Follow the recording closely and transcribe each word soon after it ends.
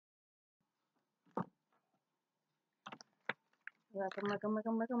Welcome, welcome,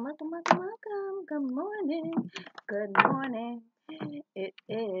 welcome, welcome, welcome, welcome, welcome. Good morning. Good morning. It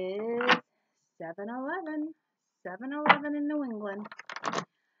is 7:11. 7:11 in New England.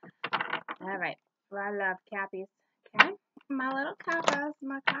 All right. Well, I love Cappies. Okay. My little Kappas,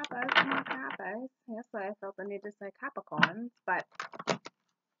 my Kappas, my Kappas. Yes, I felt the need to say Capricorns, but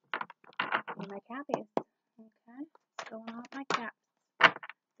my Cappies. Okay. What's going on with my caps?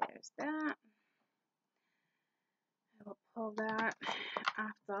 There's that. I will pull that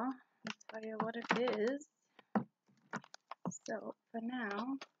after and tell you what it is. So for now,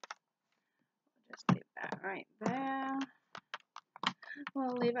 we'll just leave that right there.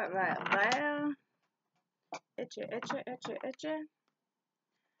 We'll leave it right there. Itchy, itchy, itchy, itchy.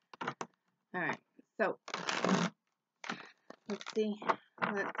 Alright, so let's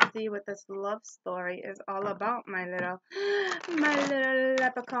see what this love story is all about, my little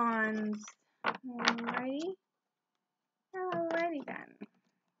leprechauns. Alrighty? Alrighty then.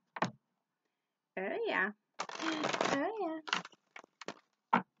 Oh yeah. Oh yeah.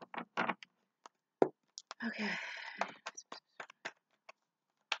 Okay.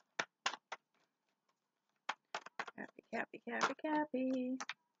 Cappy.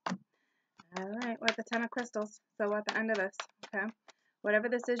 Alright, we're at the 10 of crystals. So we're at the end of this. Okay. Whatever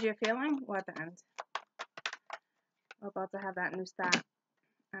this is you're feeling, we're at the end. We're about to have that new start.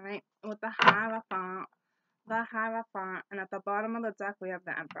 Alright. With the Hierophant. And at the bottom of the deck we have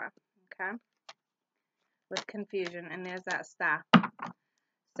the Emperor. Okay. With confusion. And there's that star.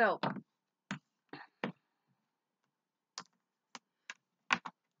 So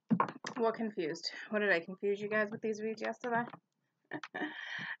we're confused. What did I confuse you guys with these reads yesterday?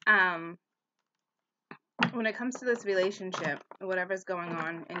 When it comes to this relationship, whatever's going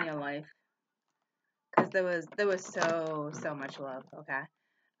on in your life, because there was so much love, okay?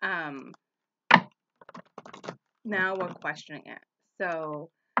 Now we're questioning it. So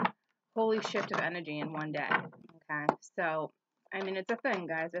holy shift of energy in one day, okay? So I mean, it's a thing,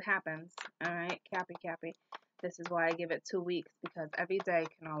 guys. It happens. All right, Cappy. This is why I give it 2 weeks, because every day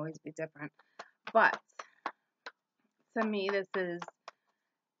can always be different. But to me, this is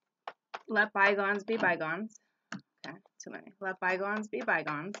let bygones be bygones. Okay, too many. Let bygones be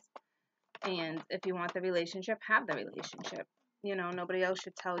bygones. And if you want the relationship, have the relationship. You know, nobody else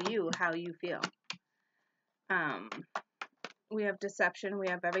should tell you how you feel. We have deception. We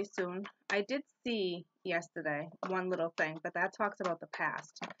have very soon. I did see yesterday one little thing, but that talks about the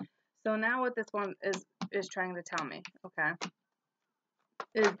past. So now what this one is trying to tell me, okay,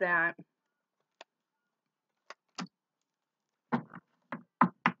 is that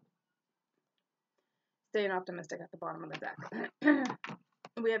staying optimistic at the bottom of the deck.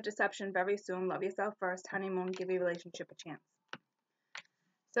 We have deception very soon. Love yourself first. Honeymoon. Give your relationship a chance.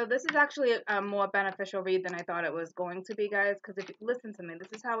 So this is actually a more beneficial read than I thought it was going to be, guys, because if you listen to me,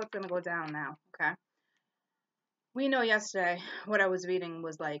 this is how it's going to go down now, okay? We know yesterday what I was reading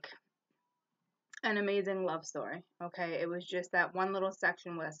was like an amazing love story, okay? It was just that one little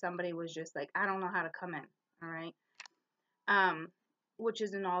section where somebody was just like, I don't know how to come in, all right? Which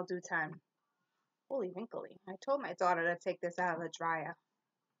is in all due time. Holy winkly. I told my daughter to take this out of the dryer,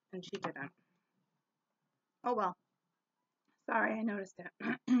 and she didn't. Oh, well. Sorry, I noticed it.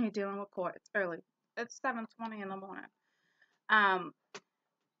 You're dealing with court. It's early. It's 7:20 in the morning.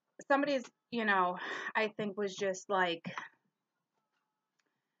 Somebody's, you know, I think was just like,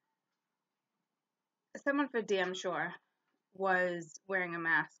 someone for damn sure was wearing a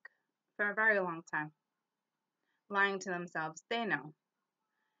mask for a very long time. Lying to themselves. They know.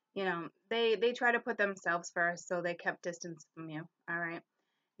 You know, they try to put themselves first, so they kept distance from you, all right?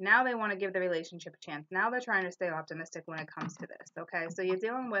 Now they want to give the relationship a chance. Now they're trying to stay optimistic when it comes to this, okay? So you're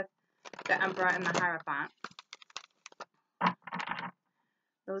dealing with the Emperor and the Hierophant.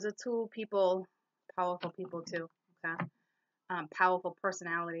 Those are two people, powerful people too, okay? Powerful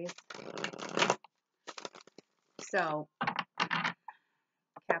personalities. So,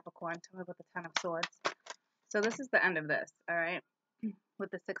 Capricorn, tell me about the Ten of Swords. So this is the end of this, all right?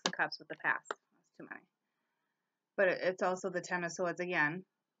 With the Six of Cups with the past. That's too many. But it's also the Ten of Swords again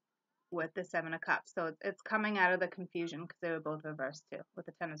with the Seven of Cups. So it's coming out of the confusion because they were both reversed too with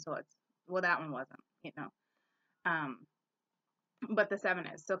the Ten of Swords. Well, that one wasn't, you know. But the Seven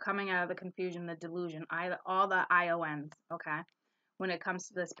is. So coming out of the confusion, the delusion, all the IONs, okay? When it comes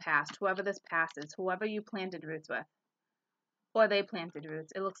to this past, whoever this past is, whoever you planted roots with, or they planted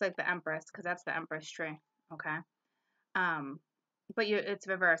roots. It looks like the Empress, because that's the Empress tree, okay? But it's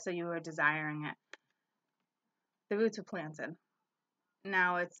reversed, so you were desiring it. The roots were planted.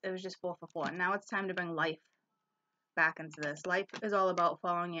 Now it was just 4 for 4. Now it's time to bring life back into this. Life is all about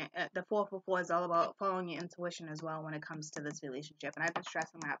following it. The 444 is all about following your intuition as well when it comes to this relationship. And I've been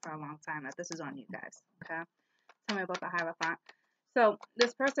stressing that for a long time, that this is on you guys. Okay? Tell me about the Hierophant. So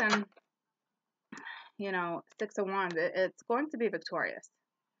this person, you know, 6 of Wands, it's going to be victorious.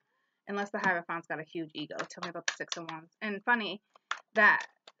 Unless the Hierophant's got a huge ego. Tell me about the 6 of Wands. And funny, that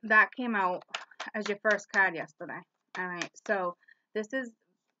came out as your first card yesterday. All right. So this is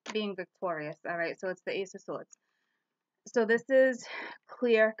being victorious. All right. So it's the Ace of Swords. So this is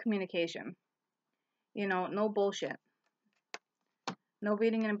clear communication. You know, no bullshit. No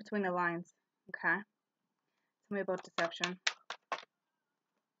reading in between the lines. Okay. Tell me about deception.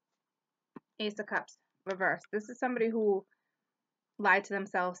 Ace of Cups. Reverse. This is somebody who lied to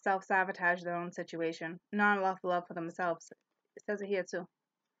themselves, self-sabotage their own situation. Not enough love for themselves. It says it here too.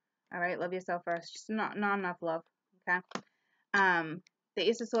 All right, love yourself first. Just not enough love. Okay. The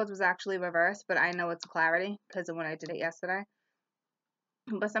Ace of Swords was actually reversed, but I know it's clarity because of when I did it yesterday.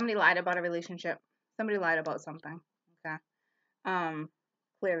 But somebody lied about a relationship. Somebody lied about something. Okay.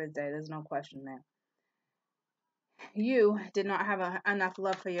 Clear as day. There's no question there. You did not have enough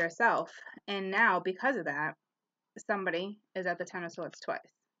love for yourself, and now because of that, somebody is at the 10 of Swords twice.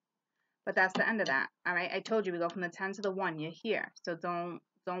 But that's the end of that. All right. I told you we go from the 10 to the 1. You're here, so don't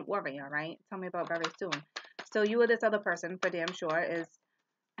worry. All right. Tell me about very soon. So you or this other person, for damn sure,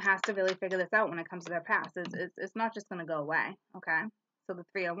 has to really figure this out when it comes to their past. It's not just gonna go away. Okay. So the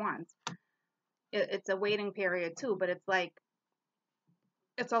 3 of Wands. It's a waiting period too, but it's like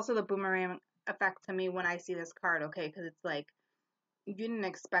it's also the boomerang effect to me when I see this card. Okay, because it's like you didn't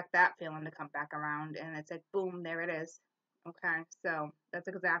expect that feeling to come back around, and it's like boom, there it is. Okay, so that's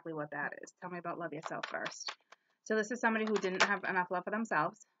exactly what that is. Tell me about love yourself first. So this is somebody who didn't have enough love for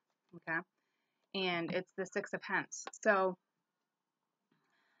themselves. Okay, and it's the 6 of Pence. So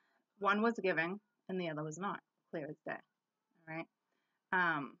one was giving and the other was not. Clear as day. All right.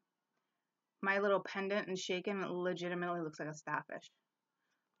 My little pendant and shaken legitimately looks like a starfish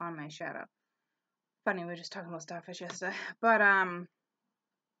on my shadow. Funny, we were just talking about starfish yesterday. But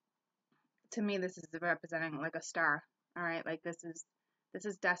to me this is representing like a star. All right, like this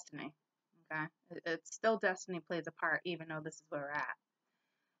is destiny. Okay, it's still destiny plays a part, even though this is where we're at.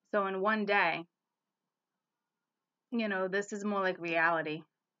 So in one day, you know, this is more like reality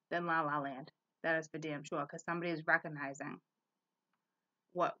than La La Land. That is for damn sure, because somebody is recognizing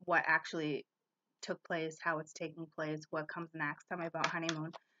what actually took place, how it's taking place, what comes next. Tell me about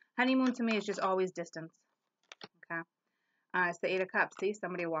honeymoon. Honeymoon to me is just always distance. Okay, it's the 8 of Cups. See,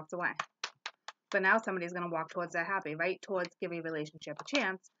 somebody walked away, but now somebody's gonna walk towards their happy, right? Towards giving a relationship a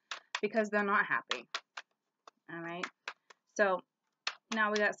chance, because they're not happy. All right. So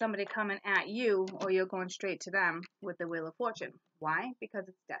now we got somebody coming at you, or you're going straight to them with the Wheel of Fortune. Why? Because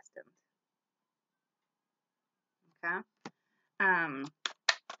it's destined. Okay.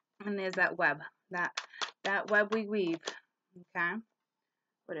 And there's that web, that web we weave. Okay.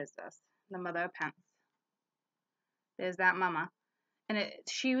 What is this? The Mother of Pence. There's that mama, and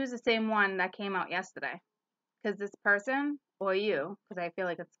she was the same one that came out yesterday. Because this person, or you, because I feel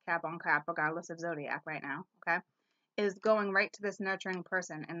like it's cap on cap, regardless of zodiac right now. Okay. Is going right to this nurturing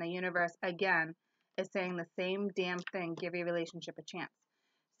person, and the universe again is saying the same damn thing. Give your relationship a chance.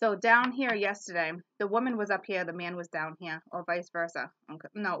 So down here yesterday, the woman was up here, the man was down here, or vice versa. Okay.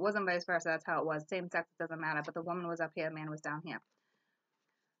 No, it wasn't vice versa. That's how it was. Same sex, it doesn't matter. But the woman was up here, the man was down here.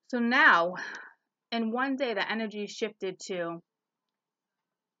 So now, in one day, the energy shifted to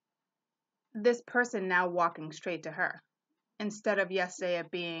this person now walking straight to her, instead of yesterday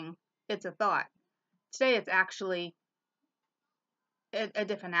it being it's a thought. Today it's actually a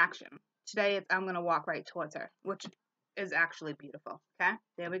different action. Today it's I'm gonna walk right towards her, which is actually beautiful. Okay,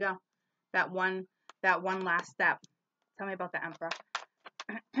 there we go. That one last step. Tell me about the Emperor.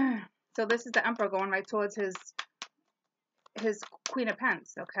 So this is the Emperor going right towards his Queen of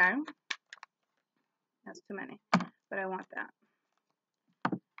Pence. Okay, that's too many, but I want that.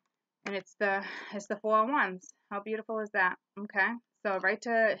 And it's the 4 of Wands. How beautiful is that? Okay, so right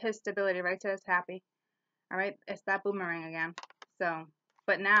to his stability, right to his happy. All right, it's that boomerang again. So,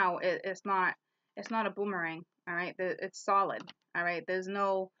 but now it's not a boomerang. All right, it's solid. All right, there's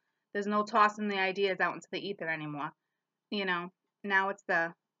no tossing the ideas out into the ether anymore. You know, now it's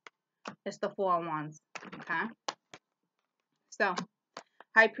the 4 of Wands. Okay, so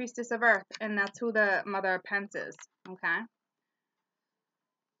High Priestess of Earth, and that's who the Mother of Pence is. Okay,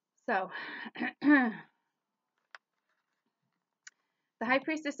 so the High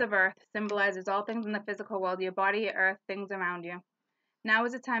Priestess of Earth symbolizes all things in the physical world, your body, your earth, things around you. Now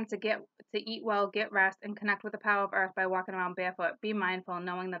is the time to eat well, get rest, and connect with the power of earth by walking around barefoot. Be mindful,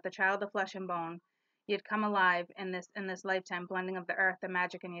 knowing that the child of flesh and bone, You'd come alive in this lifetime, blending of the earth, the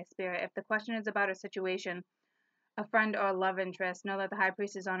magic in your spirit. If the question is about a situation, a friend or a love interest, know that the high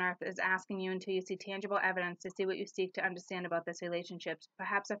priestess on earth is asking you until you see tangible evidence to see what you seek to understand about this relationship.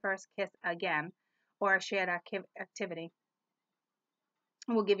 Perhaps a first kiss again, or a shared activity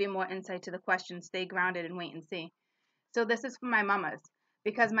will give you more insight to the question. Stay grounded and wait and see. So this is for my mamas,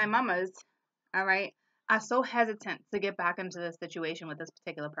 because my mamas, all right, are so hesitant to get back into this situation with this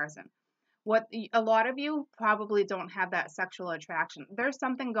particular person. What a lot of you probably don't have that sexual attraction. There's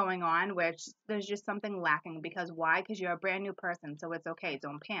something going on where there's just something lacking. Because why? Because you're a brand new person, so it's okay.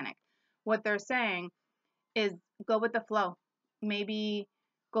 Don't panic. What they're saying is go with the flow. Maybe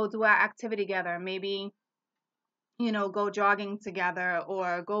go do our activity together. Maybe, go jogging together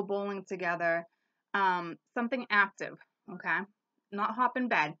or go bowling together. Something active, okay? Not hop in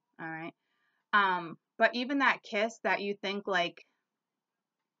bed, all right? But even that kiss that you think like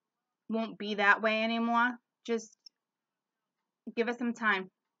won't be that way anymore, just give it some time.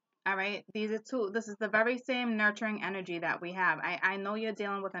 All right. This is the very same nurturing energy that we have. I know you're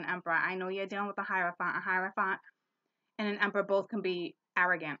dealing with an emperor. I know you're dealing with a hierophant. A hierophant and an emperor both can be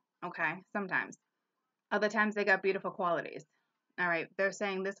arrogant. Okay. Sometimes. Other times they got beautiful qualities. All right. They're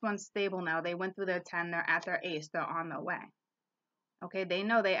saying this one's stable now. They went through their 10. They're at their ace. They're on their way. Okay. They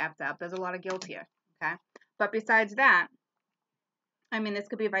know they effed up. There's a lot of guilt here. Okay. But besides that, I mean, this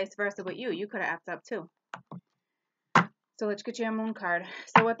could be vice versa with you. You could have effed up too. So let's get you a moon card.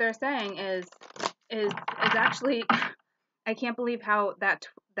 So what they're saying is actually, I can't believe how that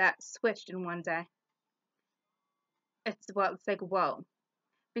switched in one day. It's like whoa,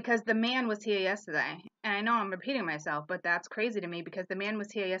 because the man was here yesterday, and I know I'm repeating myself, but that's crazy to me because the man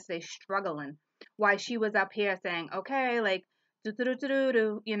was here yesterday struggling, while she was up here saying okay, like do do do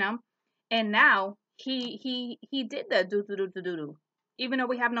do do, and now he did the do do do do do, even though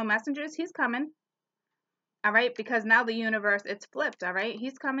we have no messengers, he's coming. All right, because now the universe, it's flipped. All right,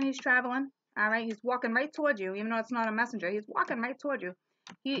 he's coming, he's traveling. All right, he's walking right towards you, even though it's not a messenger. He's walking right towards you.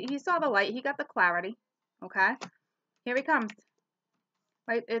 He saw the light. He got the clarity. Okay, here he comes.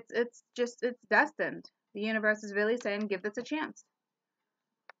 Right, it's destined. The universe is really saying, give this a chance.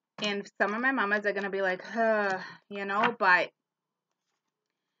 And some of my mamas are gonna be like, but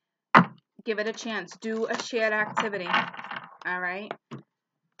give it a chance. Do a shared activity. All right,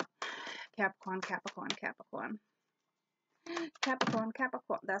 Capricorn, Capricorn, Capricorn. Capricorn,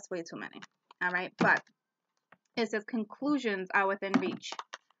 Capricorn. That's way too many. All right, but it says conclusions are within reach.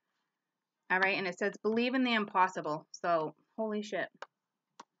 All right, and it says believe in the impossible. So, holy shit.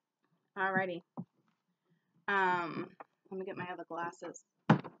 Alrighty. Let me get my other glasses.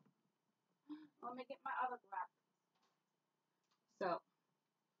 Let me get my other glasses. So,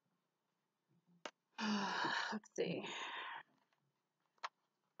 let's see.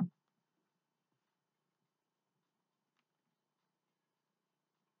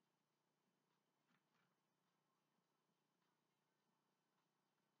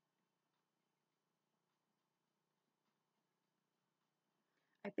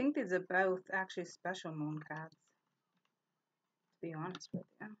 I think these are both actually special moon cards, to be honest with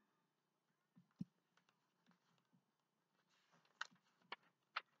you.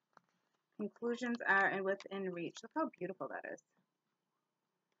 Conclusions are within reach. Look how beautiful that is.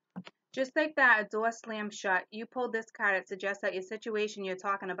 Just like that, a door slammed shut. You pulled this card. It suggests that your situation you're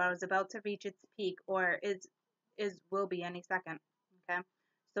talking about is about to reach its peak, or will be any second. Okay,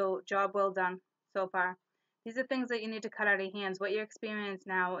 so job well done so far. These are things that you need to cut out of your hands. What you're experiencing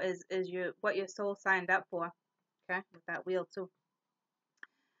now is what your soul signed up for. Okay, with that wheel too.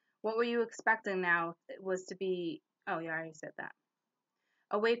 What were you expecting now? It was to be. Oh, you already said that.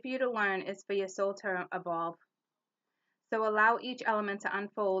 A way for you to learn is for your soul to evolve. So allow each element to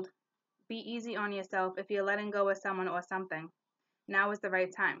unfold. Be easy on yourself if you're letting go of someone or something. Now is the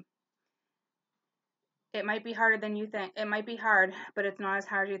right time. It might be harder than you think. It might be hard, but it's not as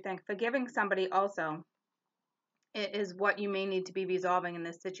hard as you think. Forgiving somebody also is what you may need to be resolving in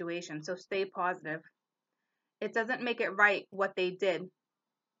this situation. So stay positive. It doesn't make it right what they did,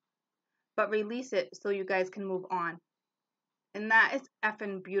 but release it so you guys can move on. And that is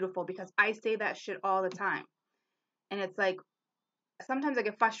effing beautiful because I say that shit all the time. And it's like, sometimes I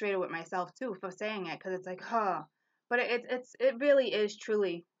get frustrated with myself too for saying it because it's like, huh. But it really is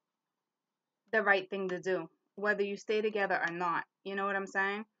truly the right thing to do, whether you stay together or not. You know what I'm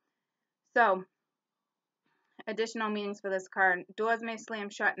saying? So, additional meanings for this card. Doors may slam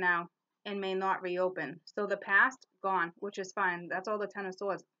shut now and may not reopen. So the past, gone, which is fine. That's all the Ten of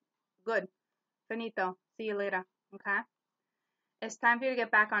Swords. Good. Finito. See you later. Okay? It's time for you to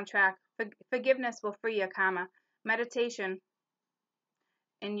get back on track. Forgiveness will free your karma. Meditation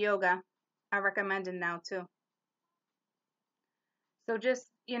and yoga are recommended now too. So just,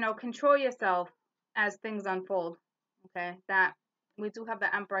 control yourself as things unfold. Okay, that we do have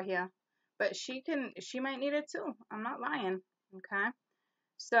the Emperor here, but she might need it too. I'm not lying. Okay,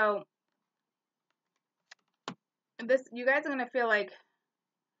 so you guys are gonna feel like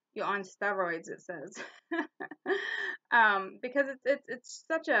you're on steroids. It says, because it's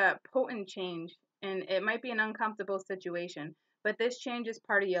such a potent change, and it might be an uncomfortable situation, but this change is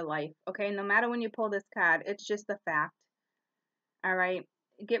part of your life. Okay, no matter when you pull this card, it's just a fact. All right.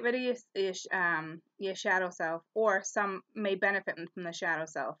 Get rid of your shadow self, or some may benefit from the shadow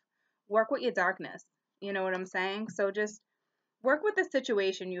self. Work with your darkness. You know what I'm saying? So just work with the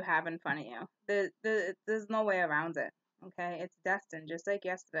situation you have in front of you. There's no way around it. Okay, it's destined, just like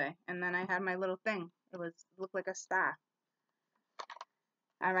yesterday. And then I had my little thing. Looked like a star.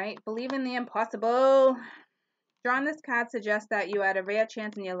 All right. Believe in the impossible. Drawing this card suggests that you had a rare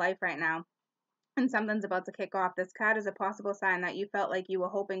chance in your life right now, and something's about to kick off. This card is a possible sign that you felt like you were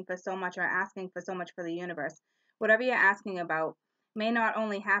hoping for so much or asking for so much for the universe. Whatever you're asking about may not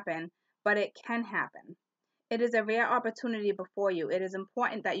only happen, but it can happen. It is a rare opportunity before you. It is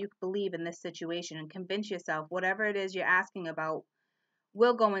important that you believe in this situation and convince yourself whatever it is you're asking about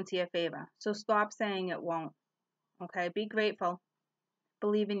will go into your favor. So stop saying it won't. Okay? Be grateful.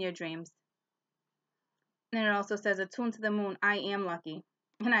 Believe in your dreams. And it also says, attuned to the moon, I am lucky.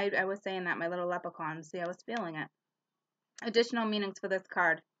 And I was saying that, my little leprechaun. See, I was feeling it. Additional meanings for this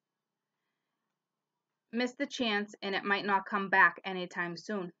card. Miss the chance and it might not come back anytime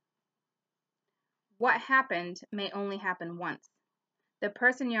soon. What happened may only happen once. The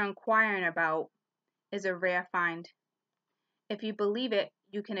person you're inquiring about is a rare find. If you believe it,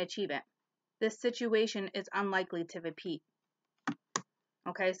 you can achieve it. This situation is unlikely to repeat.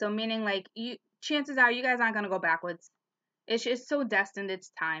 Okay, so meaning like chances are you guys aren't going to go backwards. It's just so destined,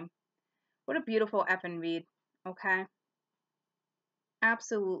 it's time. What a beautiful effing read. Okay?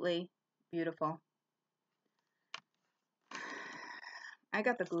 Absolutely beautiful. I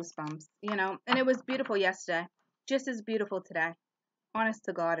got the goosebumps, and it was beautiful yesterday. Just as beautiful today. Honest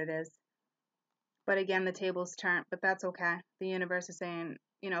to God, it is. But again, the tables turned, but that's okay. The universe is saying,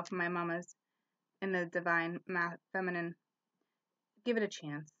 for my mamas in the divine feminine, give it a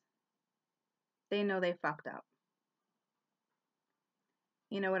chance. They know they fucked up.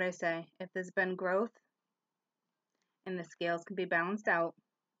 You know what I say? If there's been growth and the scales can be balanced out,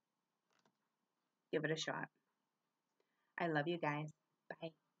 give it a shot. I love you guys.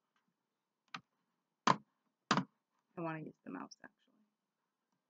 Bye. I want to use the mouse.